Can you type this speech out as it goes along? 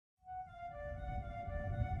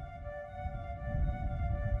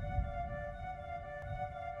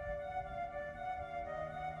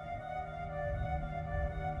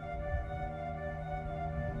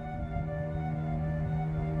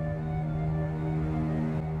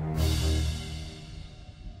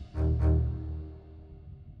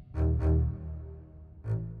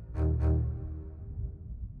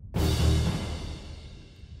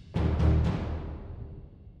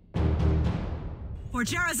for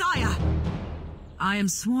Jeraziah! I am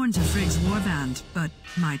sworn to Frigg's warband, but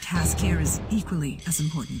my task here is equally as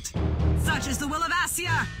important. Such is the will of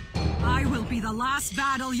Assia! I will be the last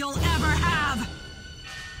battle you'll ever have!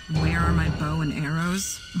 Where are my bow and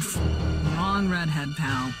arrows? Wrong redhead,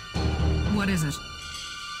 pal. What is it?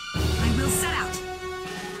 I will set out!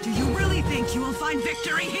 Do you really think you will find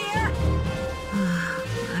victory here?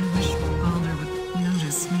 I wish Baldur would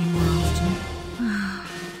notice me more often.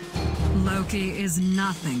 Loki is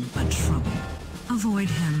nothing but trouble. Avoid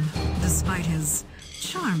him, despite his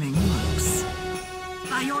charming looks.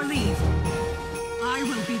 By your leave, I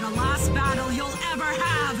will be the last battle you'll ever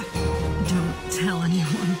have! Don't tell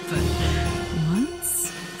anyone, but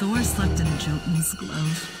once Thor slept in a Jotun's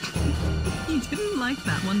glove. He didn't like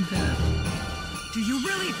that one bit. Do you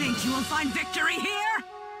really think you will find victory here?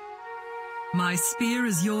 My spear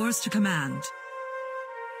is yours to command.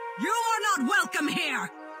 You are not welcome here!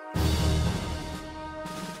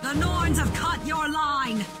 The Norns have cut your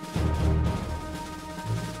line!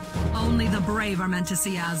 Only the brave are meant to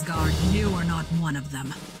see Asgard. You are not one of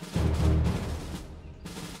them.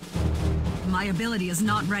 My ability is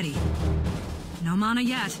not ready. No mana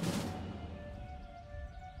yet.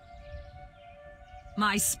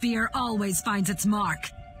 My spear always finds its mark.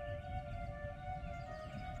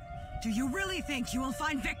 Do you really think you will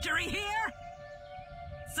find victory here?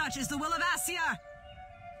 Such is the will of Assia!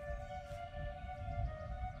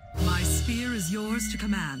 My spear is yours to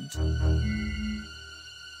command.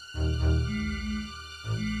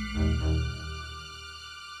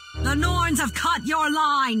 The Norns have cut your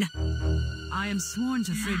line! I am sworn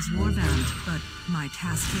to Frigg's warband, but my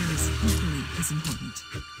task here is equally as important.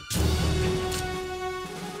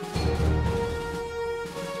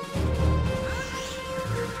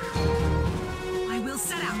 I will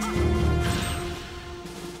set out.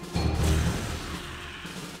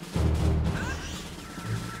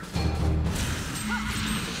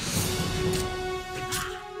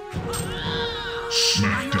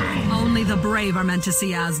 Smackdown. Only the brave are meant to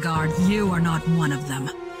see Asgard. You are not one of them.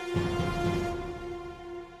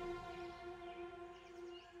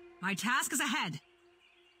 My task is ahead.